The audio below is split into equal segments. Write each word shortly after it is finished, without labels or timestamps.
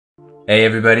Hey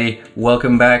everybody,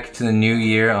 welcome back to the new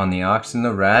year on The Ox and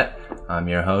the Rat. I'm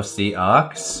your host, The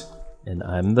Ox. And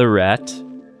I'm the Rat.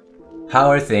 How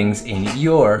are things in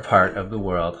your part of the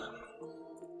world?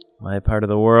 My part of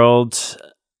the world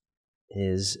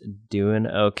is doing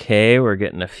okay. We're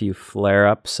getting a few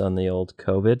flare-ups on the old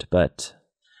COVID, but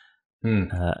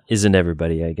isn't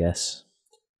everybody, I guess.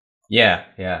 Yeah.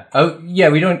 Oh, yeah,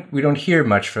 we don't hear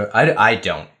much from... I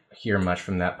don't hear much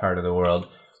from that part of the world.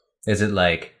 Is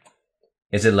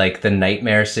it like the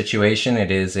nightmare situation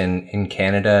it is in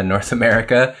Canada and North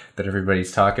America that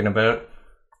everybody's talking about?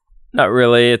 Not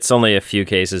really. It's only a few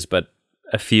cases, but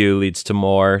a few leads to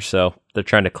more. So they're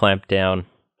trying to clamp down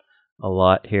a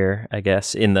lot here, I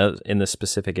guess, in the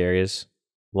specific areas,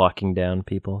 locking down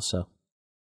people. So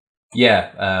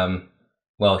yeah.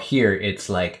 Well, here it's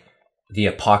like the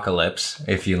apocalypse.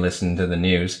 If you listen to the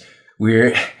news,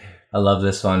 I love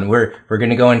this one. We're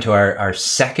going to go into our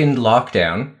second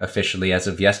lockdown officially as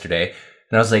of yesterday.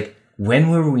 And I was like, when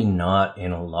were we not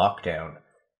in a lockdown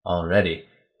already?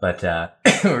 But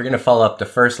we're going to follow up the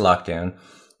first lockdown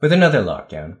with another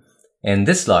lockdown. And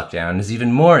this lockdown is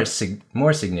even more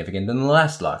significant than the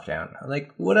last lockdown.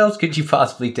 Like, what else could you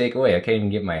possibly take away? I can't even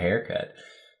get my hair cut.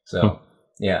 So,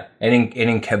 yeah. And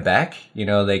in Quebec, you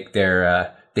know, like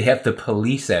they have the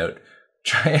police out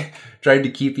trying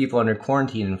to keep people under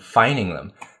quarantine and fining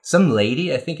them. Some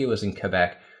lady, I think it was in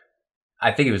Quebec,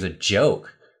 I think it was a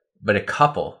joke, but a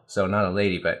couple, so not a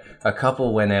lady, but a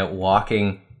couple went out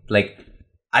walking, like,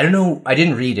 I don't know, I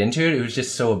didn't read into it, it was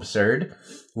just so absurd,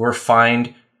 were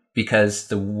fined because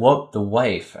the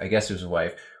wife, I guess it was a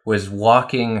wife, was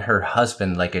walking her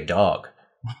husband like a dog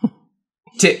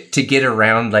to get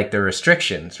around, like, the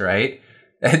restrictions, right?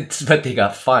 But they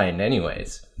got fined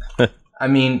anyways. I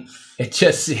mean, it's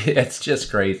just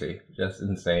crazy, just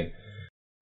insane.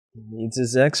 he needs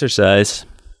his exercise.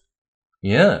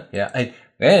 Yeah.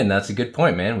 Man, that's a good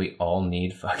point, man. We all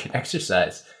need fucking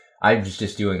exercise. I was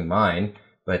just doing mine,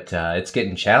 but it's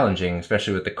getting challenging,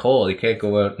 especially with the cold. You can't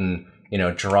go out and, you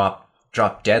know, drop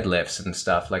deadlifts and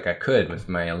stuff like I could with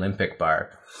my Olympic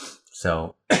bar.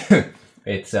 So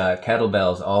it's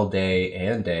kettlebells all day,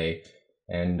 and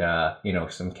you know,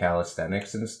 some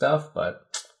calisthenics and stuff, but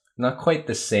not quite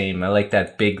the same. I like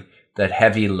that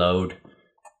heavy load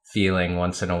feeling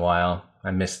once in a while.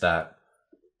 I miss that.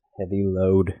 Heavy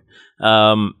load.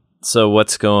 So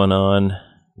what's going on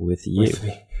with you?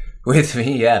 With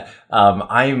me, yeah.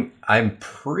 I'm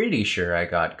pretty sure I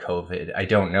got COVID. I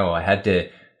don't know.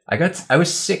 I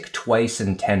was sick twice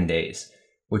in 10 days,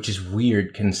 which is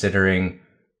weird considering,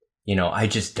 you know, I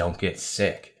just don't get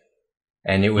sick.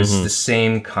 And it was the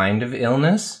same kind of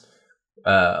illness.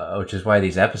 Which is why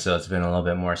these episodes have been a little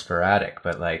bit more sporadic,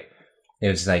 but like it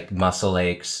was like muscle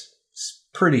aches,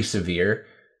 pretty severe,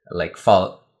 like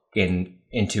fall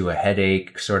into a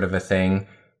headache sort of a thing,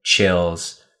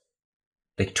 chills,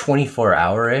 like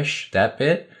 24-hour-ish, that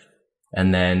bit,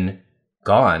 and then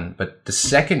gone. But the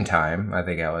second time, I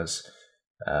think I was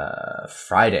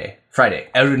Friday,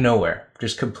 out of nowhere,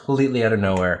 just completely out of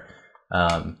nowhere.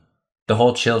 The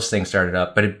whole chills thing started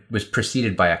up, but it was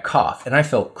preceded by a cough, and I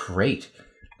felt great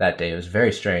that day. It was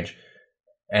very strange,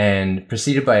 and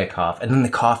preceded by a cough, and then the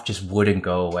cough just wouldn't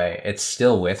go away. It's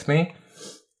still with me.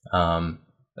 I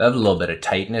have a little bit of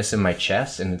tightness in my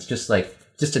chest, and it's just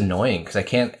annoying because I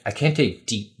can't take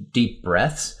deep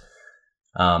breaths.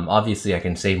 Obviously, I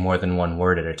can say more than one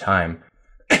word at a time,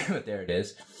 but there it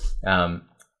is.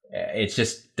 It's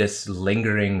just this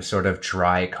lingering sort of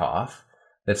dry cough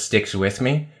that sticks with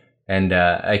me. And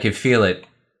I could feel it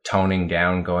toning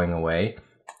down, going away.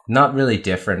 Not really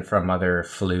different from other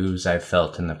flus I've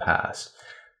felt in the past.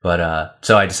 But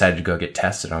so I decided to go get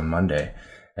tested on Monday.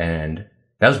 And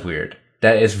that was weird.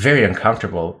 That is very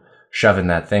uncomfortable, shoving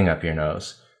that thing up your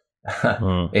nose.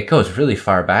 It goes really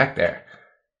far back there.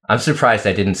 I'm surprised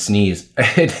I didn't sneeze.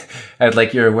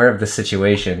 Like, you're aware of the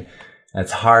situation.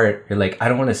 It's hard. You're like, I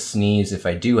don't want to sneeze if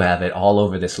I do have it all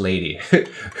over this lady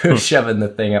who's shoving the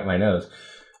thing up my nose.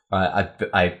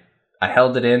 I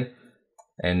held it in,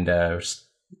 and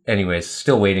anyways,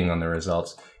 still waiting on the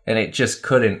results, and it just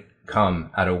couldn't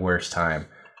come at a worse time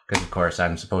because, of course,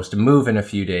 I'm supposed to move in a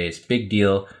few days. Big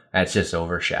deal. And it's just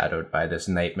overshadowed by this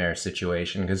nightmare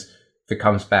situation because if it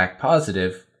comes back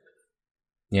positive,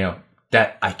 you know,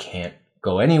 that I can't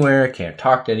go anywhere, I can't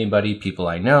talk to anybody, people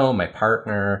I know, my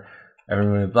partner,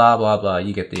 everyone, blah, blah, blah.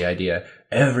 You get the idea.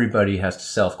 Everybody has to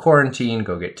self-quarantine,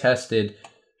 go get tested.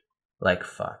 Like,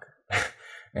 fuck.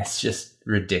 It's just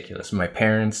ridiculous. My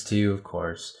parents too, of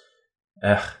course.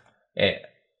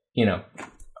 You know,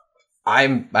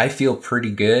 I feel pretty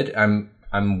good.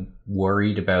 I'm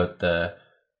worried about the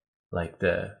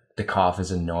the cough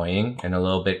is annoying and a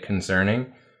little bit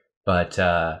concerning. But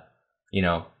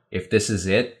if this is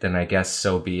it, then I guess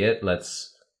so be it.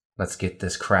 Let's get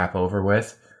this crap over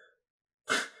with.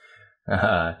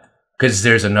 Because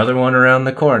there's another one around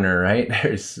the corner, right?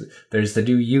 There's the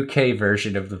new UK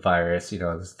version of the virus. There's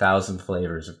 1,000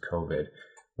 flavors of COVID,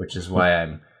 which is why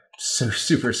I'm so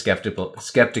super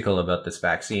skeptical about this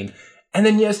vaccine. And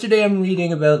then yesterday I'm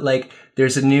reading about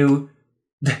there's a new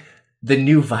the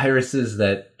new viruses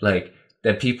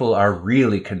that people are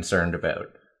really concerned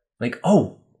about.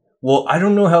 Oh, well, I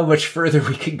don't know how much further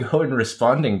we can go in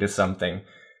responding to something.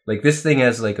 This thing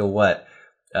has a what?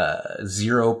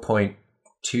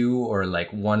 0.2 or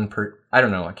 1 per, I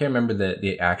don't know. I can't remember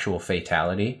the actual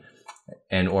fatality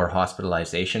and or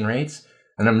hospitalization rates.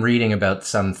 And I'm reading about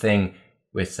something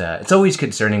with, it's always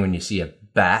concerning when you see a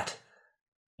bat,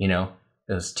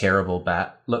 those terrible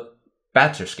look,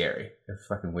 bats are scary. They're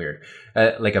fucking weird.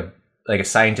 Like a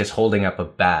scientist holding up a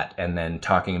bat and then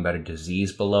talking about a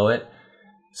disease below it.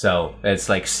 So it's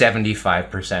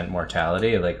 75%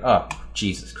 mortality. Oh,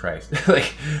 Jesus Christ.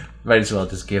 Might as well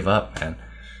just give up, man.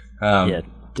 Yeah.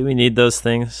 Do we need those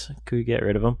things? Could we get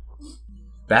rid of them?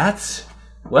 Bats?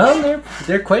 Well,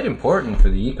 they're quite important for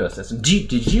the ecosystem.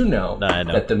 Did you know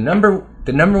that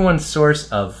the number one source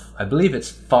of, I believe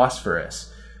it's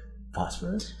phosphorus?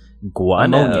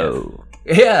 Guano. Ammonia.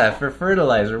 Yeah, for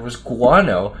fertilizer was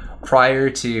guano prior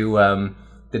to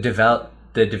the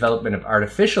development of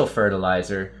artificial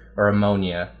fertilizer or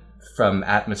ammonia from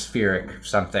atmospheric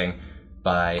something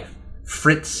by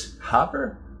Fritz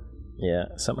Haber? Yeah,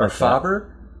 something or like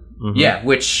Faber? Mm-hmm. Yeah,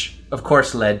 which of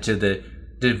course led to the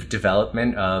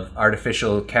development of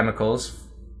artificial chemicals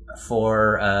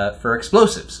for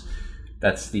explosives.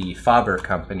 That's the Faber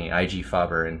company, IG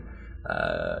Faber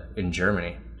in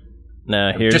Germany.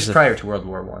 Now, just prior to World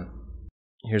War I.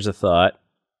 Here's a thought.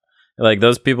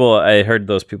 Those people, I heard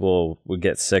those people would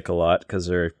get sick a lot because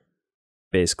they're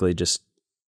basically just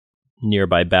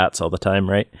nearby bats all the time,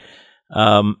 right?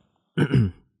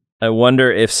 I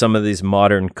wonder if some of these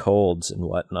modern colds and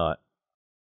whatnot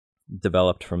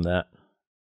developed from that.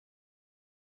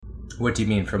 What do you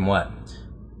mean from what?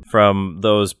 From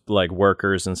those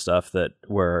workers and stuff that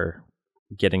were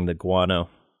getting the guano.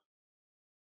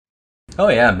 Oh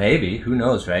yeah, maybe. Who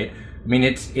knows, right? I mean,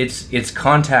 it's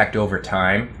contact over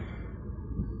time.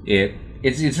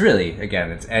 It's really,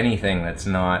 again, it's anything that's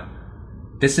not.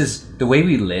 This is the way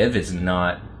we live is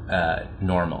not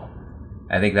normal.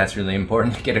 I think that's really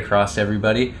important to get across to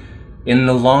everybody. In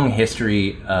the long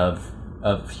history of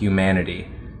humanity,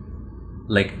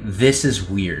 this is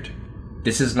weird.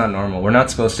 This is not normal. We're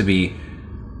not supposed to be.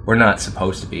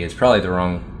 It's probably the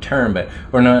wrong term, but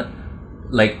we're not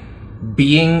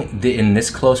being in this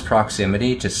close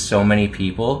proximity to so many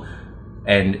people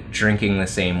and drinking the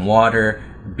same water,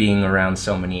 being around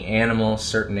so many animals,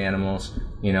 certain animals,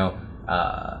 in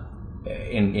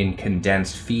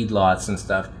condensed feedlots and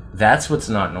stuff. That's what's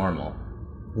not normal.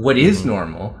 What is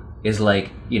normal is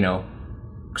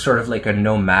sort of a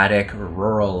nomadic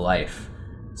rural life,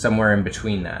 somewhere in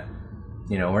between that.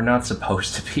 We're not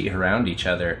supposed to be around each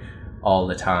other all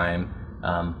the time,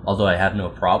 although I have no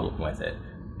problem with it.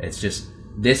 It's just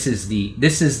this is the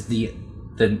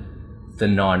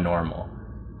non-normal.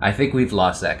 I think we've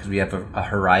lost that because we have a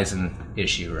horizon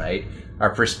issue, right?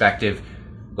 Our perspective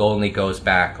only goes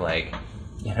back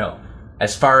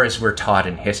as far as we're taught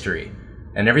in history.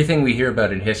 And everything we hear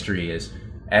about in history is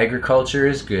agriculture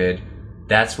is good.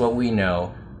 That's what we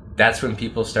know. That's when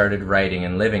people started writing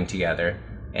and living together.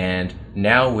 And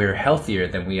now we're healthier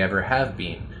than we ever have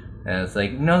been. And it's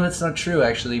no, that's not true.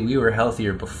 Actually, we were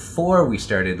healthier before we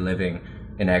started living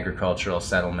in agricultural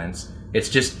settlements. It's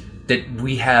just that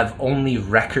we have only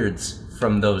records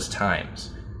from those times,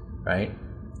 right?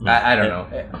 I don't know.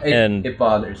 It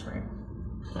bothers me.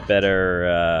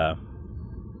 Better,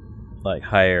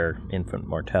 higher infant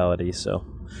mortality. So.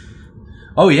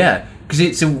 Oh yeah,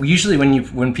 because so usually when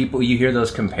you hear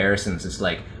those comparisons, it's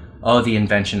oh, the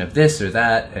invention of this or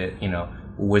that,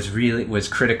 was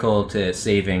critical to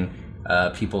saving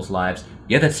people's lives.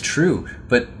 Yeah, that's true,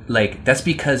 but that's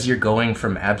because you're going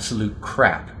from absolute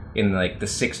crap in the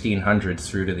 1600s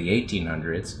through to the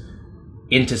 1800s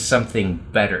into something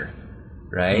better,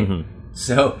 right? Mm-hmm.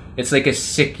 So it's a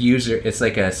sick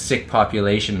a sick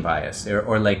population bias,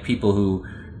 or people who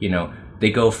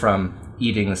they go from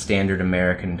eating the standard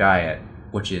American diet,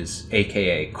 which is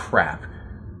AKA crap,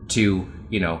 to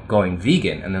going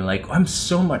vegan, and they're I'm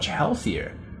so much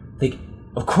healthier.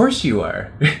 Of course you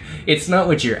are. It's not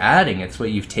what you're adding, it's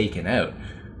what you've taken out,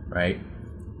 right?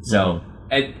 So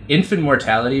infant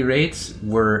mortality rates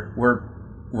were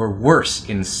worse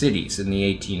in cities in the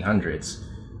 1800s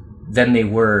than they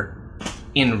were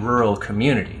in rural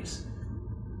communities.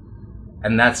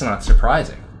 And that's not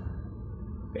surprising.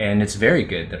 And it's very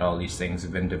good that all these things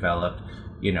have been developed,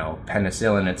 you know,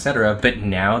 penicillin, etc. But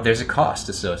now there's a cost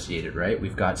associated, right?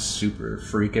 We've got super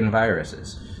freaking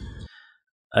viruses.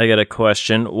 I got a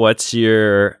question. What's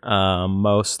your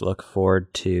most look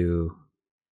forward to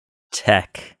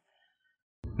tech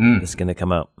that's going to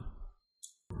come out?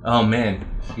 Oh man,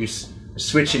 you're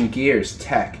switching gears.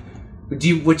 Tech. What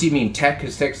do you mean tech?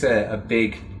 Because tech's a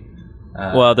big.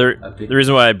 Well, the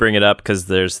reason why I bring it up because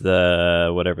there's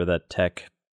the whatever that tech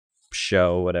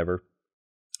show, whatever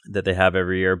that they have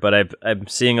every year. But I'm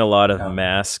seeing a lot of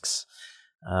masks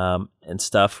and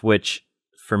stuff, which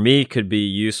for me could be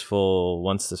useful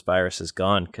once this virus is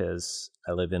gone because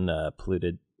I live in a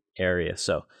polluted area.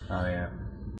 So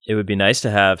it would be nice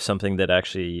to have something that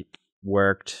actually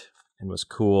worked and was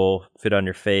cool, fit on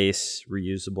your face,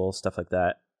 reusable, stuff like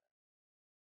that.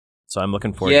 So I'm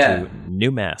looking forward to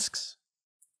new masks.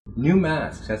 New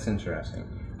masks, that's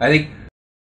interesting. I think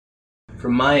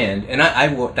from my end, and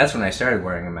I that's when I started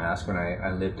wearing a mask, when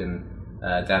I lived in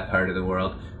that part of the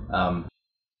world.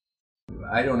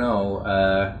 I don't know.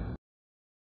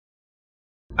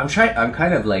 I'm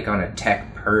kind of like on a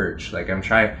tech purge. Like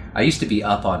I used to be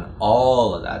up on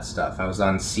all of that stuff. I was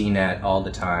on CNET all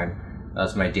the time. That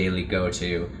was my daily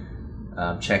go-to.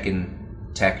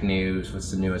 Checking tech news,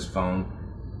 what's the newest phone.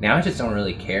 Now I just don't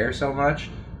really care so much.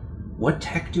 What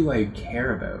tech do I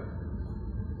care about?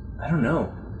 I don't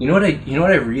know. You know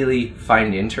what I really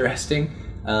find interesting?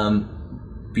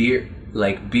 Beer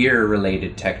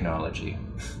related technology.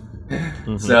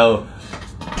 Mm-hmm. So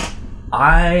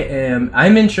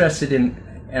I'm interested in,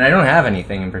 and I don't have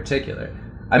anything in particular.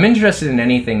 I'm interested in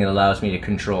anything that allows me to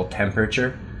control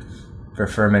temperature for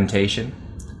fermentation.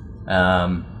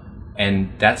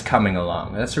 And that's coming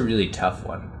along. That's a really tough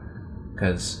one.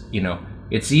 Because, you know,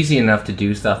 it's easy enough to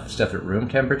do stuff at room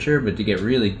temperature, but to get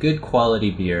really good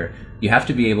quality beer, you have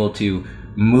to be able to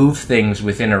move things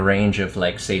within a range of,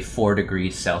 like, say, 4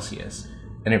 degrees Celsius.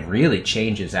 And it really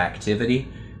changes activity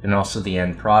and also the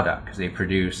end product,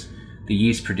 because the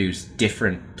yeast produce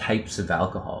different types of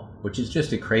alcohol, which is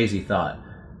just a crazy thought.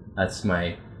 That's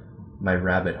my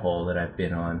rabbit hole that I've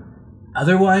been on.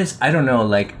 Otherwise, I don't know,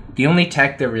 like, the only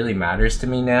tech that really matters to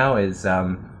me now is,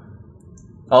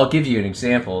 I'll give you an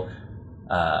example.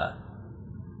 I'm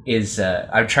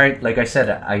trying, like I said,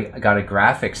 I got a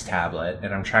graphics tablet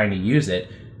and I'm trying to use it,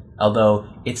 although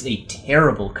it's a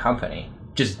terrible company,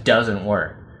 just doesn't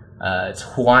work. It's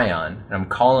Huion, and I'm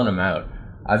calling them out.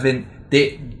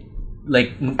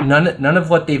 None of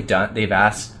what they've done, they've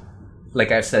asked,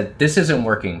 like I said, this isn't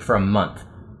working for a month,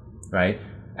 right?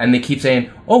 And they keep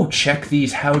saying, oh, check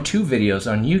these how-to videos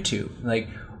on YouTube. Like,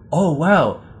 oh,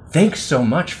 wow. Thanks so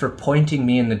much for pointing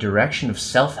me in the direction of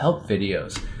self-help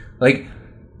videos. Like,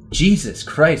 Jesus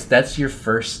Christ, that's your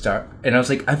first start. And I was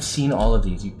like, I've seen all of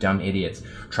these, you dumb idiots.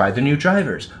 Try the new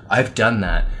drivers. I've done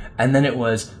that. And then it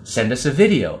was, send us a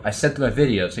video. I sent them a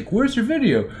video. It's like, where's your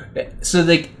video? So,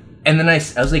 like, and then I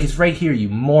was like, it's right here, you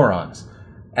morons.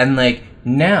 And, like,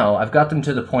 now I've got them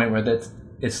to the point where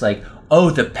it's like, oh,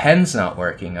 the pen's not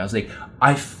working. I was like,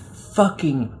 I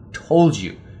fucking told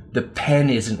you the pen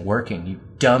isn't working, you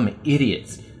dumb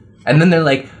idiots. And then they're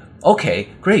like, okay,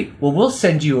 great. Well, we'll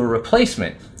send you a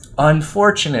replacement.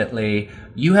 Unfortunately,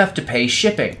 you have to pay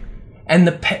shipping. And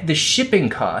the shipping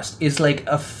cost is like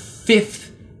a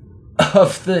fifth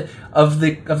of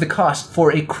the cost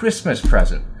for a Christmas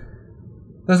present.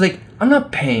 I was like, I'm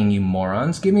not paying you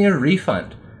morons. Give me a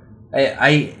refund.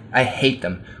 I hate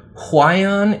them.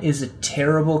 Huion is a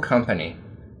terrible company.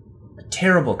 A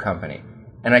terrible company.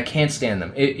 And I can't stand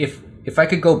them. If I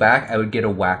could go back, I would get a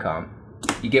Wacom.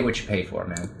 You get what you pay for,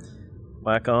 man.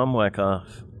 Wacom, whack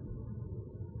off.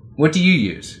 What do you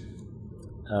use?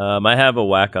 I have a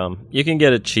Wacom. You can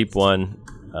get a cheap one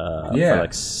for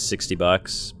like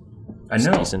 $60. I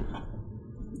know. Decent.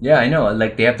 Yeah, I know.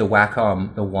 Like they have the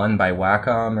Wacom, the one by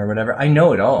Wacom or whatever. I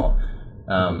know it all.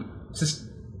 It's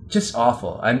just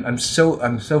awful. I'm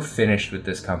so finished with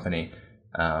this company.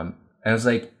 And I was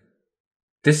like,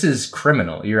 this is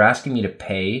criminal. You're asking me to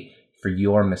pay for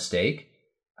your mistake?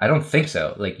 I don't think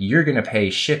so. Like, you're going to pay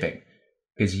shipping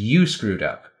because you screwed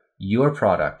up. Your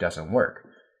product doesn't work.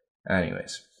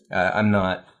 Anyways,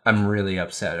 I'm really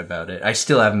upset about it. I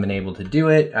still haven't been able to do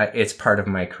it. It's part of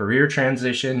my career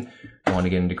transition. I want to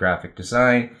get into graphic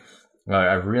design.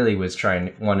 I really was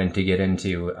wanting to get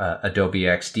into Adobe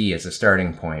XD as a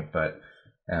starting point, but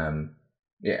I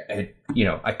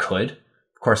could.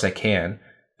 Of course I can.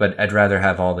 But I'd rather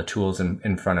have all the tools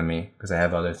in front of me because I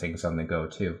have other things on the go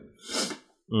too.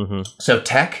 Mm-hmm. So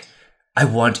tech, I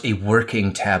want a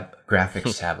working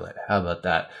graphics tablet. How about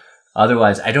that?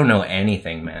 Otherwise, I don't know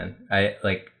anything, man.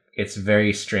 It's a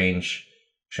very strange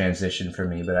transition for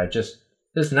me, but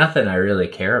there's nothing I really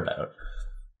care about.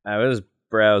 I was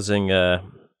browsing a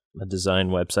design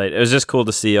website. It was just cool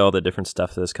to see all the different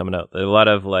stuff that's coming out. There's a lot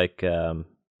of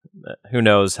who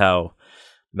knows how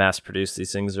mass produced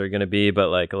these things are going to be, but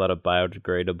like a lot of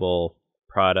biodegradable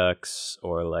products,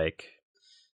 or like,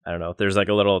 I don't know, there's like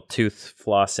a little tooth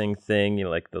flossing thing,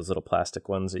 like those little plastic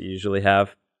ones that you usually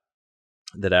have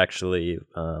that actually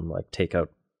like take out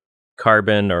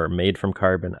carbon or made from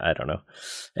carbon. I don't know.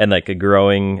 And like a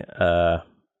growing,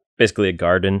 basically a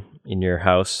garden in your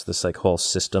house, this like whole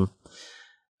system.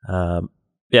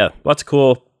 Yeah, lots of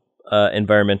cool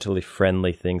environmentally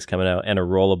friendly things coming out, and a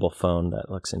rollable phone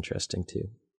that looks interesting too.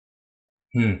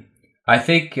 I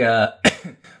think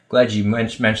glad you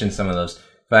mentioned some of those.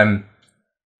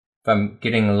 If I'm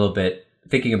getting a little bit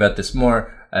thinking about this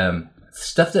more,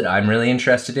 stuff that I'm really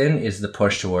interested in is the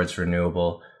push towards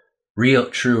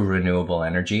true renewable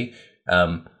energy.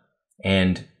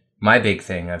 And my big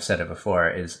thing, I've said it before,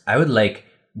 is I would like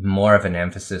more of an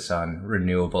emphasis on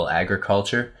renewable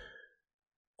agriculture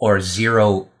or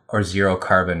zero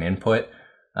carbon input.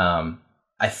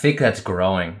 I think that's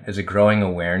growing. There's a growing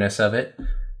awareness of it.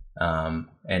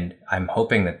 And I'm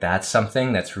hoping that that's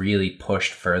something that's really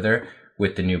pushed further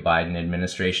with the new Biden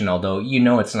administration, although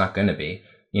it's not going to be.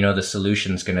 The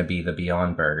solution's going to be the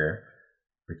Beyond Burger.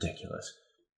 Ridiculous.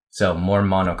 So more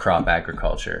monocrop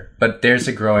agriculture. But there's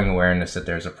a growing awareness that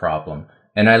there's a problem.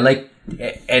 And I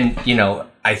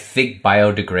think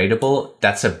biodegradable,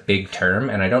 that's a big term,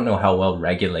 and I don't know how well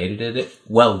regulated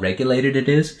it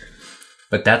is,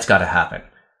 but that's got to happen.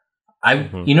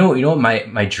 You know what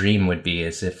my dream would be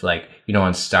is if, like,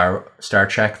 on Star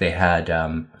Trek they had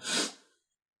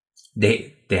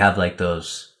they have like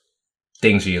those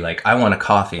things where you're like, I want a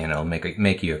coffee, and it'll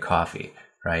make you a coffee,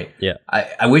 right? Yeah.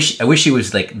 I wish it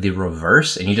was like the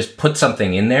reverse, and you just put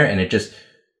something in there and it just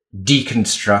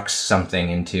deconstructs something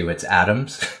into its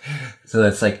atoms. So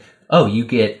that's like, oh, you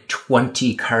get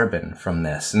 20 carbon from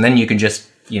this, and then you can just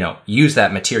use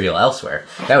that material elsewhere.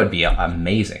 That would be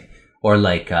amazing. Or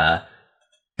like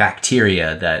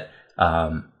bacteria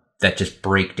that just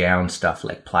break down stuff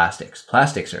like plastics.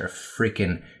 Plastics are a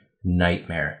freaking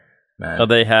nightmare, man. Oh,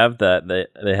 they have that.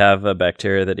 They have a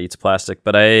bacteria that eats plastic,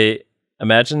 but I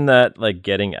imagine that like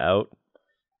getting out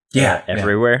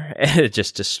everywhere. It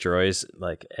just destroys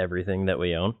like everything that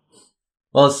we own.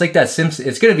 Well, it's like that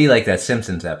it's going to be like that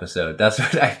Simpsons episode. That's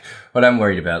what I'm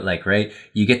worried about. Like, right,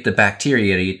 you get the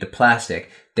bacteria to eat the plastic,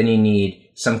 then you need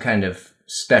some kind of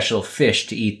special fish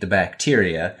to eat the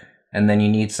bacteria, and then you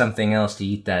need something else to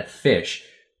eat that fish.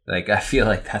 Like, I feel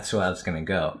like that's how it's going to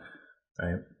go,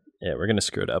 right? Yeah, we're going to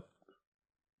screw it up.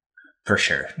 For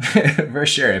sure. For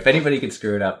sure. If anybody can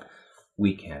screw it up,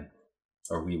 we can.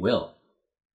 Or we will.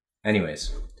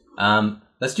 Anyways,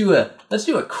 let's do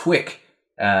a quick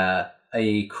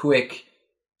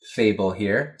fable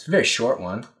here. It's a very short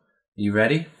one. Are you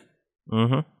ready?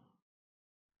 Mm-hmm.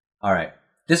 All right.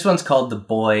 This one's called The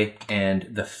Boy and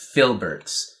the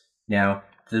Filberts. Now,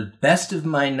 the best of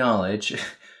my knowledge,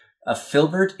 a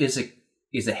filbert is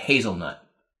a hazelnut.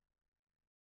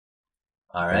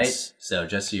 All right. Yes. So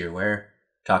just so you're aware,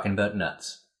 talking about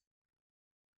nuts.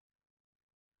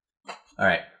 All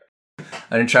right. I'm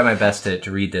going to try my best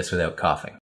to read this without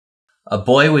coughing. A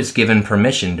boy was given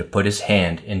permission to put his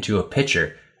hand into a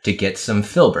pitcher to get some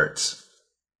filberts,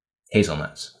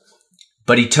 hazelnuts.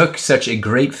 But he took such a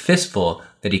great fistful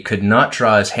that he could not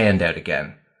draw his hand out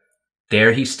again.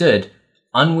 There he stood,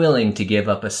 unwilling to give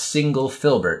up a single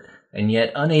filbert, and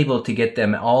yet unable to get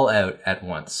them all out at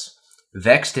once.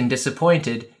 Vexed and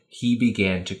disappointed, he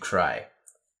began to cry.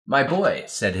 "My boy,"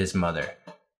 said his mother,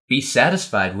 "be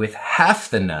satisfied with half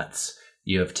the nuts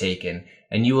you have taken,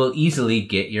 and you will easily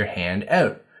get your hand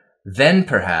out. Then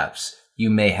perhaps you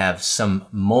may have some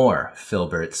more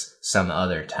filberts some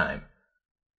other time."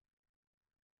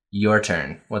 Your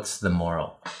turn. What's the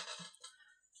moral?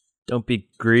 Don't be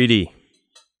greedy.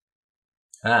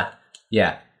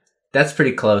 Yeah. That's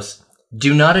pretty close.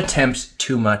 Do not attempt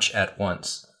too much at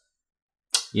once.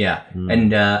 Yeah.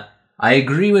 And I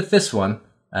agree with this one.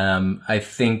 I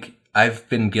think I've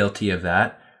been guilty of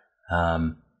that.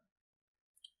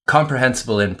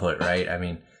 Comprehensible input, right? I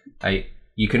mean,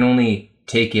 you can only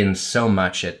take in so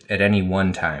much at any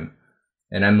one time.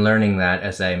 And I'm learning that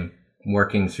as I'm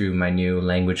working through my new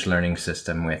language learning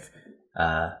system with,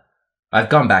 I've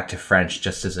gone back to French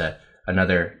just as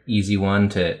another easy one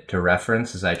to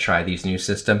reference as I try this new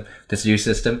system,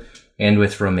 and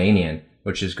with Romanian,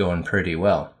 which is going pretty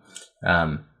well.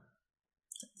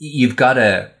 it's got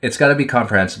to be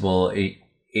comprehensible.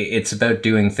 It's about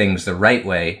doing things the right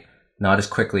way, not as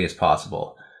quickly as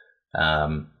possible.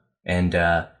 And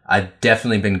I've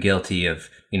definitely been guilty of,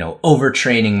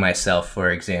 overtraining myself, for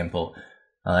example.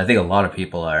 I think a lot of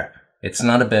people are. It's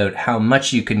not about how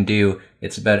much you can do.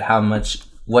 It's about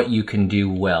what you can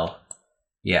do well.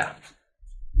 Yeah.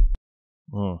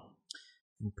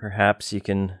 Perhaps you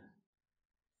can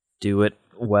do it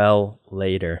well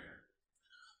later,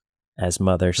 as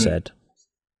Mother said.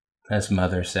 As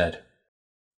Mother said.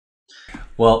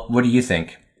 Well, what do you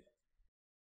think?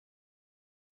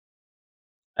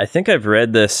 I think I've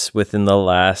read this within the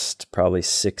last probably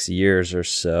 6 years or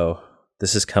so.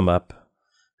 This has come up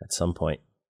at some point,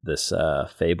 this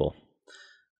fable.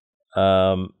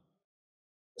 So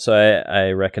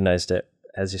I recognized it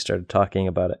as you started talking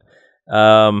about it.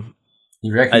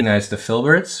 You recognize the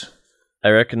Filberts? I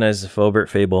recognize the Filbert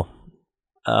fable.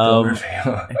 Filbert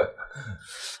fable.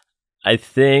 I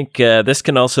think this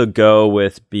can also go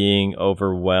with being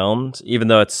overwhelmed, even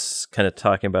though it's kind of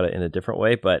talking about it in a different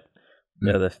way, but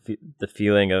the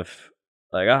feeling of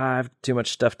like, I have too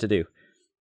much stuff to do.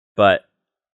 But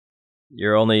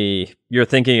you're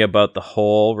thinking about the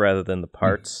whole rather than the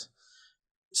parts.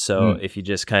 So if you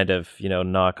just kind of,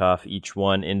 knock off each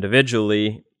one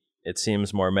individually, it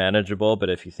seems more manageable. But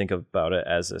if you think about it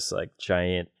as this like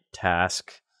giant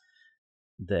task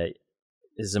that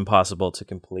is impossible to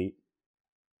complete,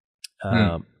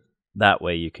 that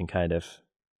way you can kind of,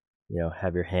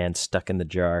 have your hand stuck in the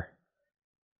jar.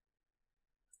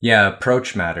 Yeah,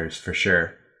 approach matters for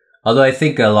sure. Although I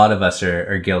think a lot of us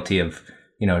are guilty of,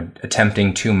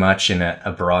 attempting too much in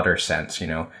a broader sense.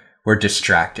 We're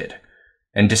distracted,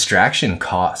 and distraction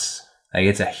costs. Like,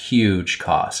 it's a huge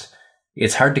cost.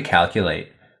 It's hard to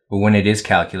calculate, but when it is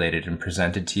calculated and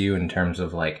presented to you in terms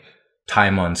of like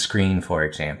time on screen, for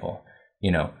example,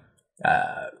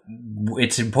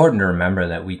 it's important to remember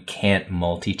that we can't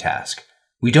multitask.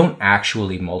 We don't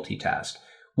actually multitask.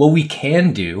 What we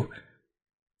can do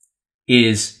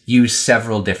is use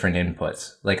several different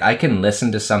inputs. Like, I can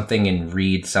listen to something and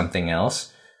read something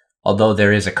else, although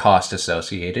there is a cost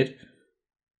associated,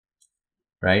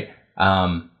 right?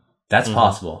 That's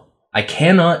possible. I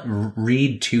cannot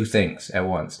read two things at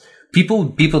once. People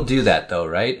do that though,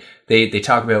 right? They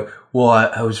talk about, well,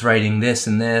 I was writing this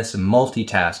and this and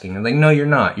multitasking. I'm like, no, you're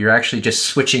not. You're actually just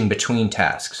switching between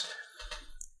tasks,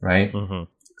 right?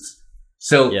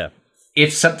 So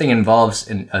if something involves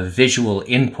a visual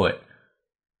input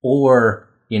or,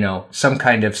 some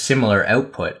kind of similar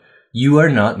output, you are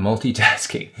not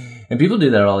multitasking. And people do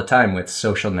that all the time with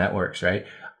social networks, right?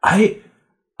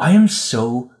 I'm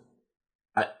so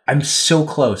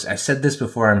close. I've said this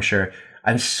before, I'm sure.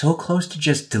 I'm so close to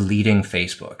just deleting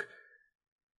Facebook.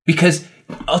 Because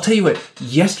I'll tell you what,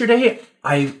 yesterday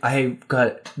I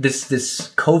got this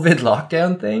COVID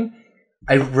lockdown thing.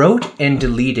 I wrote and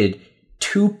deleted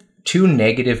two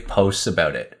negative posts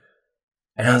about it.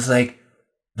 And I was like,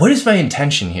 what is my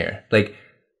intention here? Like,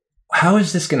 how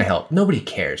is this going to help? Nobody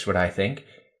cares what I think.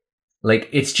 Like,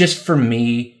 it's just for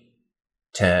me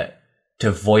to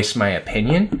voice my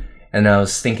opinion. And I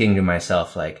was thinking to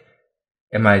myself, like,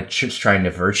 am I just trying to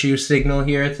virtue signal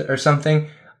here or something?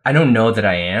 I don't know that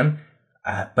I am.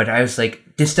 But I was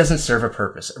like, this doesn't serve a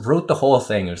purpose. I wrote the whole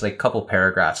thing. It was like a couple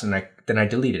paragraphs, and then I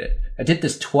deleted it. I did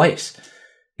this twice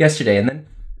yesterday, and then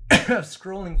I was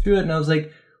scrolling through it, and I was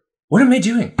like, what am I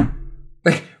doing?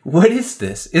 Like, what is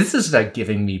this? This is not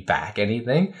giving me back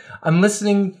anything. I'm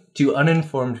listening to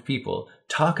uninformed people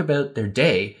talk about their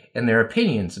day and their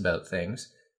opinions about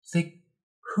things. It's like,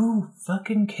 who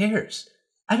fucking cares?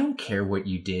 I don't care what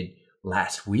you did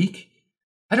last week.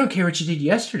 I don't care what you did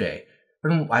yesterday.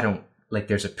 I don't like,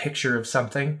 there's a picture of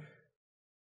something.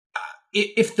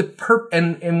 If the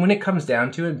and when it comes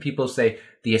down to it, and people say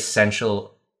the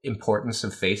essential importance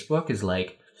of Facebook is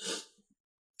like,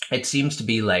 it seems to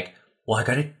be like, well, I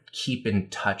got to keep in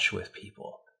touch with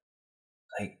people.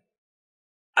 Like,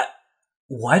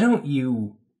 why don't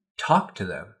you talk to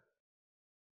them?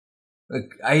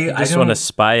 Like, I just want to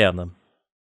spy on them.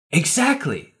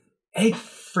 Exactly.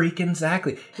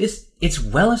 Exactly. It's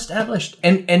well established,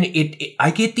 and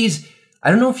I get these.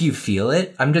 I don't know if you feel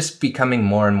it. I'm just becoming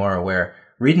more and more aware.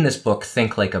 Reading this book,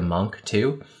 Think Like a Monk,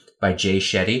 too, by Jay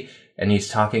Shetty, and he's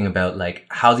talking about like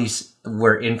how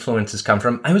where influences come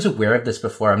from. I was aware of this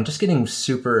before. I'm just getting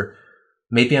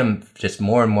maybe I'm just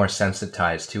more and more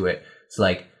sensitized to it. It's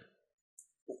like,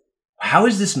 how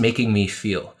is this making me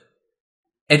feel?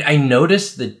 And I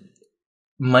noticed that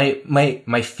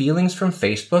my feelings from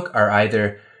Facebook are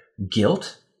either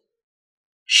guilt,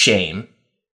 shame,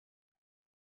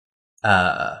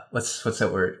 what's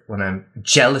that word? When I'm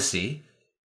jealousy,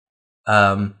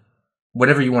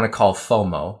 whatever you want to call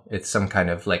FOMO. It's some kind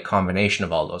of like combination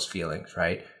of all those feelings,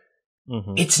 right?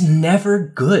 Mm-hmm. It's never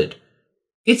good.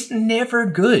 It's never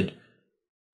good.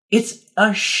 It's a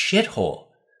shithole.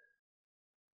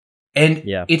 And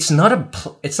Yeah. it's not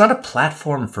a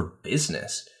platform for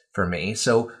business for me.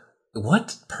 So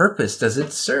what purpose does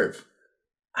it serve?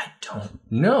 I don't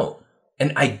know.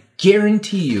 And I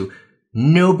guarantee you,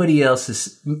 majority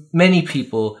of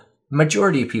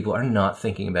people are not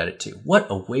thinking about it too. What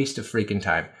a waste of freaking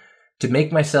time. To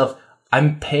make myself,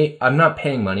 I'm not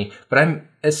paying money, but I'm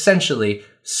essentially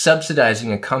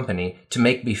subsidizing a company to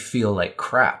make me feel like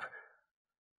crap.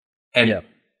 And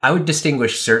I would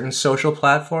distinguish certain social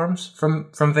platforms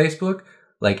from Facebook,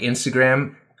 like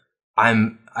Instagram.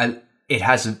 It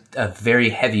has a very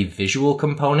heavy visual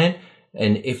component.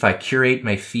 And if I curate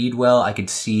my feed well, I could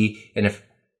see, and if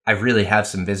I really have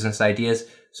some business ideas,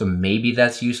 so maybe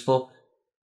that's useful.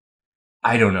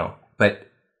 I don't know, but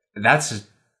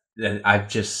I'm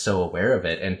just so aware of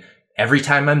it. And every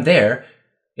time I'm there,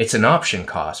 it's an option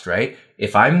cost, right?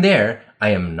 If I'm there, I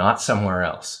am not somewhere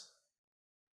else.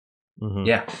 Mm-hmm.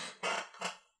 Yeah.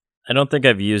 I don't think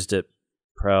I've used it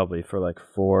probably for like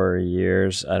 4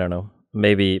 years. I don't know.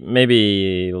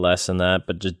 Maybe less than that,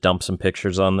 but just dump some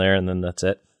pictures on there and then that's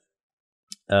it.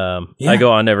 I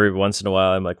go on every once in a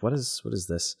while. I'm like, what is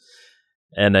this?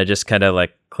 And I just kind of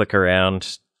like click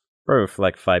around for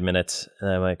like 5 minutes.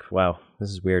 And I'm like, wow, this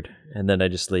is weird. And then I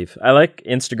just leave. I like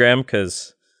Instagram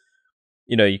because,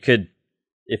 you could,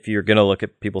 if you're going to look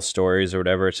at people's stories or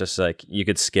whatever, it's just like, you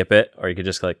could skip it or you could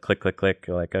just like click.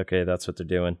 You're like, okay, that's what they're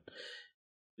doing.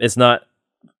 It's not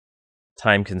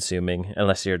time consuming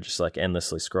unless you're just like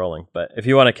endlessly scrolling. But if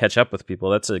you want to catch up with people,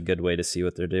 that's a good way to see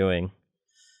what they're doing.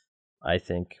 I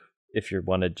think if you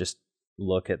want to just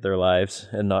look at their lives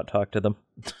and not talk to them.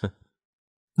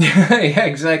 Yeah,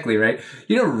 exactly, right?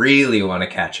 You don't really want to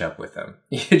catch up with them.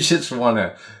 You just want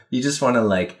to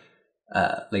like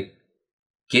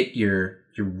get your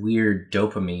weird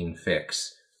dopamine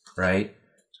fix, right?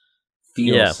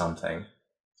 Feel something.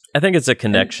 I think it's a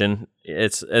connection.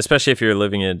 It's especially if you're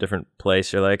living in a different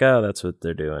place, you're like, oh, that's what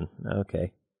they're doing.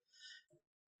 Okay.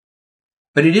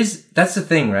 But that's the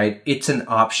thing, right? It's an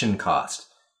option cost.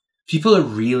 People are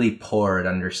really poor at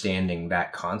understanding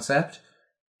that concept.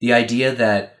 The idea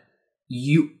that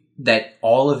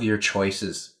all of your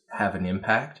choices have an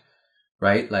impact,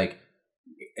 right? Like,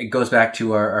 it goes back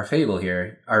to our fable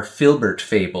here, our Filbert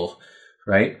fable,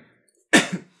 right?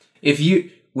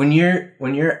 When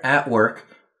you're at work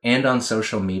and on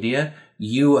social media,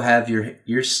 you have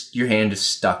your hand is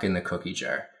stuck in the cookie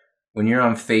jar. When you're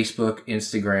on Facebook,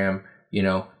 Instagram,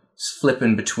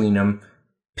 flipping between them,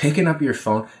 picking up your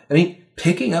phone. I mean,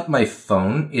 picking up my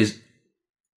phone is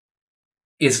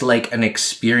like an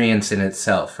experience in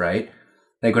itself, right?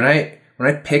 Like when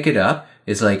I pick it up,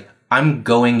 it's like I'm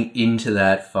going into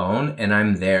that phone and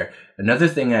I'm there. Another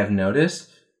thing I've noticed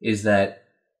is that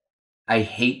I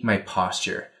hate my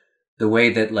posture. The way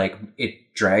that like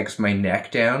it drags my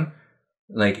neck down.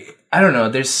 Like, I don't know,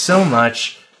 there's so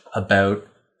much about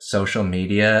social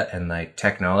media and like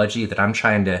technology that I'm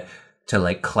trying to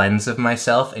like cleanse of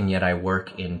myself, and yet I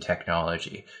work in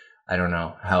technology. I don't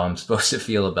know how I'm supposed to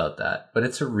feel about that, but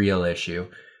it's a real issue.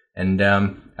 And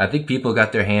I think people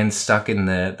got their hands stuck in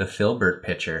the Filbert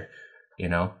picture,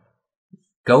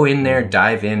 Go in there,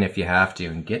 dive in if you have to,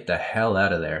 and get the hell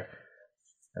out of there.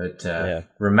 But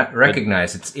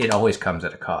recognize it always comes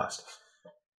at a cost.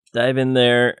 Dive in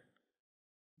there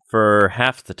for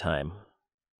half the time.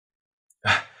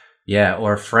 Yeah,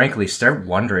 or frankly, start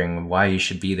wondering why you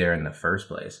should be there in the first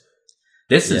place.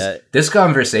 This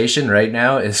conversation right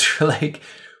now is like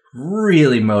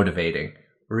really motivating.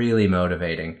 Really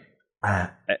motivating. I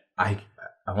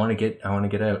want to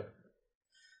get out.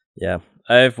 Yeah,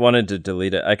 I've wanted to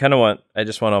delete it. I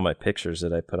just want all my pictures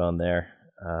that I put on there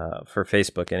for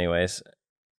Facebook, anyways.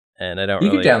 And I don't. You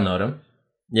can download them.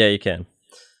 Yeah, you can.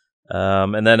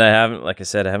 And then I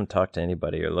haven't talked to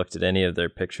anybody or looked at any of their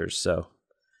pictures, so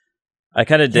I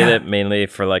kind of did it mainly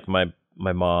for like my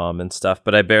mom and stuff,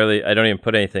 but I don't even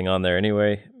put anything on there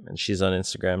anyway, and she's on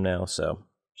Instagram now, so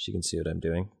she can see what I'm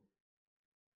doing.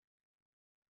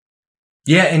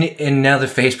 Yeah, and now that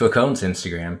Facebook owns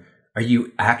Instagram, are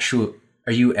you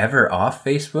ever off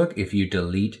Facebook if you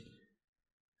delete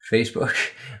Facebook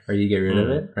or you get rid of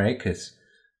it, right? Because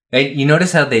you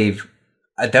notice how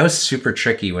that was super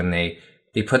tricky when they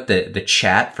put the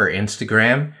chat for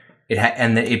Instagram.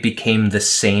 And it became the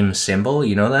same symbol.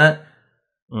 You know that?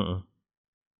 Mm-mm.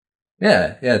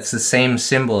 Yeah, it's the same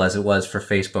symbol as it was for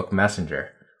Facebook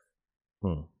Messenger.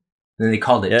 Then they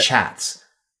called it chats.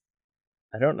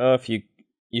 I don't know if you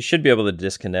should be able to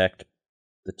disconnect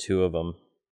the two of them.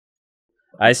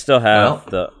 I still have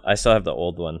the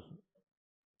old one,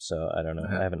 so I don't know.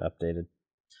 I haven't updated.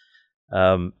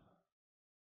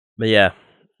 But yeah,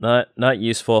 not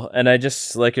useful. And I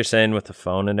just, like you're saying with the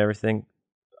phone and everything,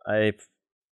 I've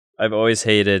always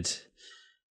hated,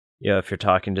 if you're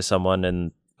talking to someone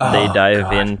and they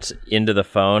dive into the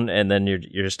phone, and then you're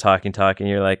just talking.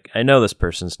 You're like, I know this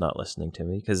person's not listening to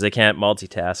me because they can't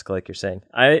multitask, like you're saying.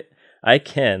 I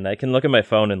can look at my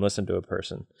phone and listen to a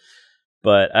person,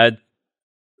 but I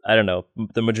don't know.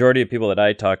 The majority of people that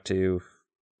I talk to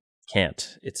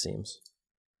can't, it seems.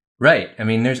 Right. I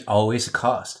mean, there's always a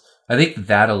cost. I think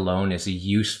that alone is a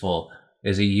useful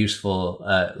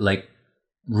like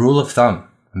rule of thumb.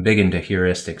 I'm big into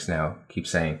heuristics now. Keep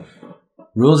saying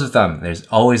rules of thumb. There's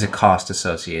always a cost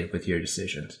associated with your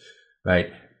decisions,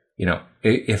 right?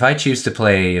 If I choose to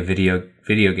play video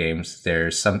games,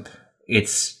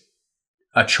 it's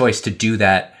a choice to do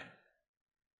that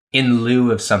in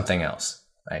lieu of something else,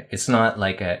 right? It's not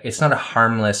a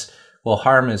harmless. Well,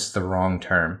 harm is the wrong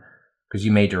term because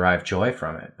you may derive joy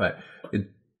from it, but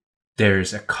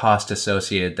there's a cost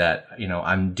associated that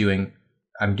I'm doing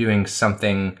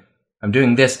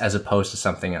this as opposed to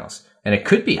something else. And it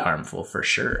could be harmful for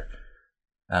sure.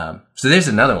 So there's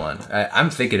another one.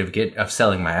 I'm thinking of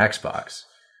selling my Xbox.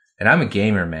 And I'm a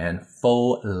gamer, man.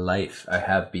 Full life. I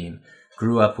have been.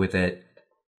 Grew up with it.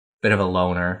 Bit of a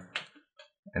loner.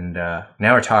 And now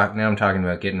I'm talking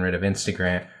about getting rid of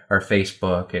Instagram or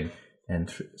Facebook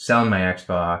and selling my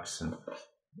Xbox. And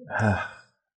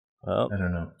well, I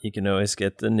don't know. You can always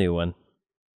get the new one.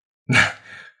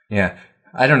 Yeah.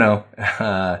 I don't know.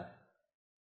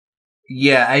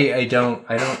 Yeah, I don't.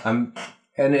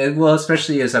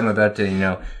 Especially as I'm about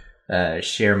to,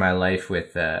 share my life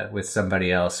with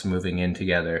somebody else moving in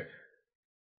together.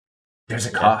 There's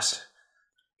a cost.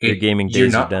 Your gaming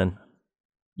days are done.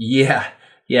 Yeah.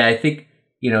 I think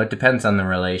it depends on the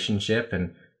relationship,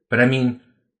 but I mean,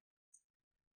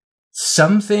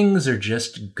 some things are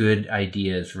just good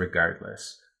ideas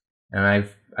regardless, and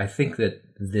I think that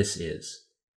this is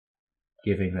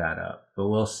giving that up, but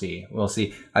we'll see.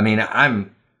 I mean,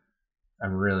 I'm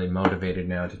really motivated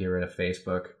now to get rid of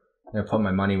Facebook. I'm gonna put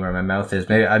my money where my mouth is.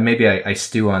 Maybe I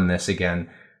stew on this again.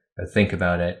 I think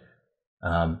about it.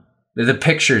 The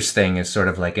pictures thing is sort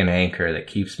of like an anchor that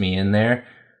keeps me in there,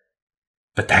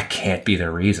 but that can't be the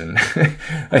reason.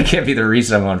 That can't be the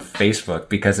reason I'm on Facebook,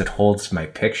 because it holds my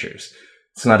pictures.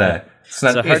 It's the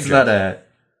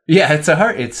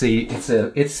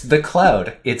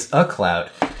cloud. It's a cloud.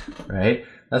 Right?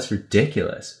 That's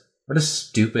ridiculous. What a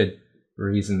stupid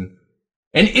reason.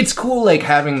 And it's cool, like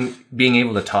being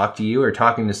able to talk to you or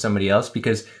talking to somebody else,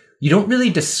 because you don't really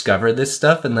discover this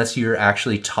stuff unless you're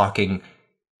actually talking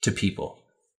to people.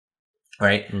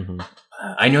 Right? Mm-hmm.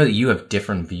 I know that you have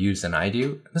different views than I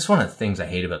do. That's one of the things I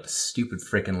hate about the stupid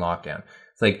freaking lockdown.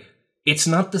 It's like, it's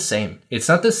not the same. It's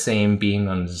not the same being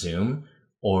on Zoom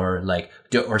or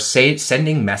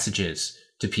sending messages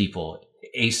to people.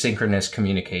 Asynchronous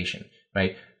communication,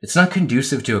 right? It's not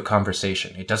conducive to a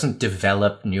conversation. It doesn't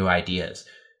develop new ideas.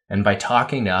 And by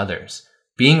talking to others,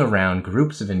 being around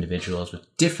groups of individuals with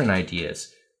different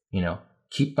ideas,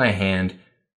 keep my hand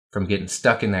from getting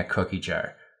stuck in that cookie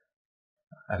jar.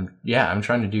 I'm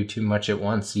trying to do too much at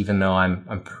once, even though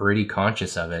I'm pretty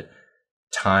conscious of it.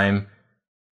 Time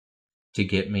to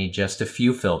get me just a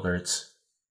few Filberts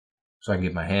so I can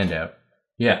get my hand out.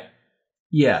 Yeah,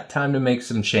 time to make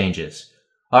some changes.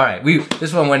 All right,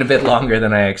 this one went a bit longer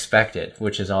than I expected,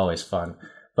 which is always fun.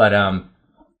 But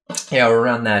we're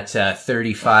around that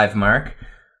 35 mark.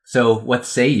 So what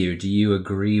say you? Do you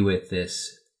agree with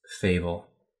this fable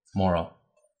moral?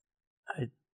 I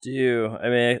do. I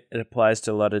mean, it applies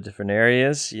to a lot of different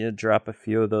areas. You drop a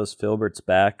few of those Filberts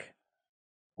back,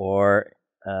 or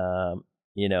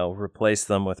replace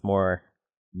them with more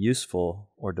useful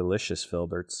or delicious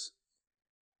Filberts.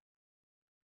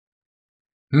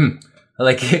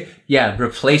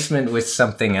 Replacement with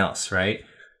something else, right?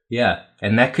 Yeah,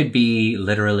 and that could be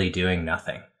literally doing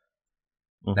nothing.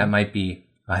 Mm-hmm. That might be,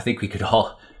 I think we could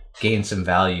all gain some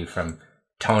value from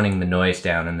toning the noise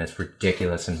down in this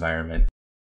ridiculous environment.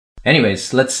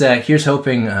 Anyways, here's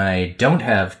hoping I don't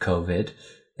have COVID.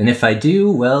 And if I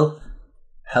do, well,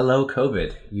 hello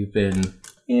COVID. You've been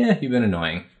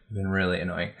annoying. You've been really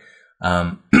annoying.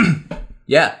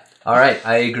 Yeah, all right,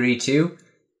 I agree too.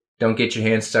 Don't get your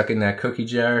hand stuck in that cookie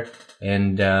jar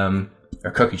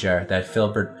that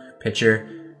Filbert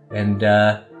pitcher, and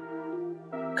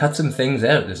cut some things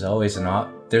out. There's always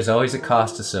a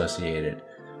cost associated.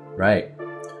 Right.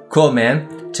 Cool,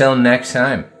 man. Till next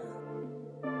time.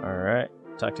 All right.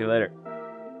 Talk to you later.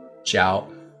 Ciao.